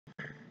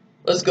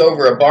Let's go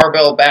over a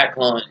barbell back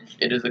lunge.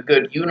 It is a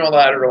good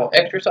unilateral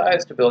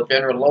exercise to build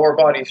general lower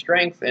body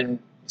strength and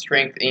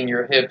strength in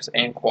your hips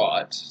and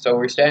quads. So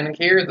we're standing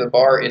here, the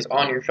bar is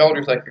on your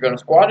shoulders like you're going to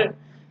squat it,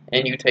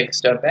 and you take a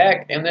step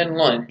back and then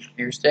lunge.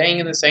 You're staying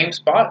in the same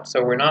spot,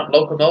 so we're not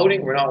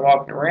locomoting, we're not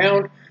walking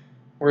around,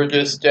 we're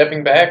just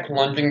stepping back,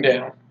 lunging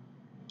down.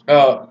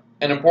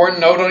 An important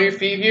note on your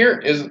feet here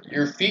is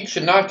your feet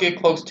should not get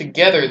close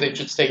together. They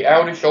should stay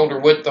out of shoulder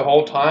width the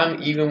whole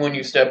time, even when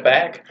you step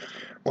back.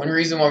 One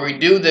reason why we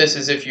do this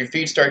is if your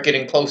feet start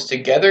getting close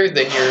together,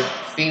 then your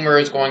femur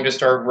is going to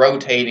start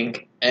rotating.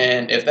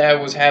 And if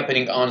that was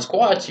happening on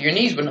squats, your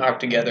knees would knock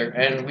together.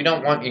 And we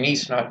don't want your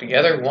knees to knock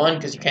together. One,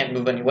 because you can't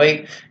move any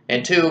weight.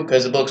 And two,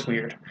 because it looks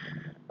weird.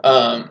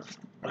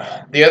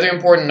 The other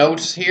important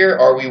notes here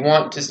are we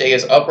want to stay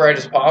as upright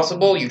as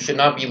possible. You should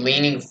not be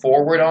leaning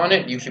forward on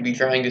it. You should be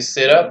trying to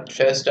sit up,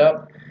 chest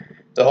up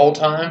the whole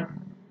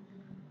time.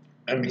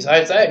 And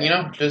besides that,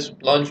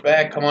 just lunge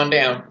back, come on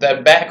down.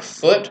 That back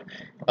foot,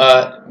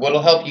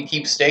 what'll help you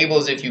keep stable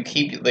is if you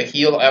keep the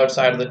heel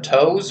outside of the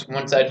toes.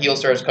 Once that heel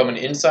starts coming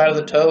inside of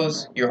the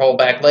toes, your whole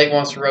back leg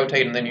wants to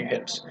rotate and then your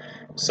hips.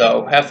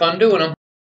 So have fun doing them.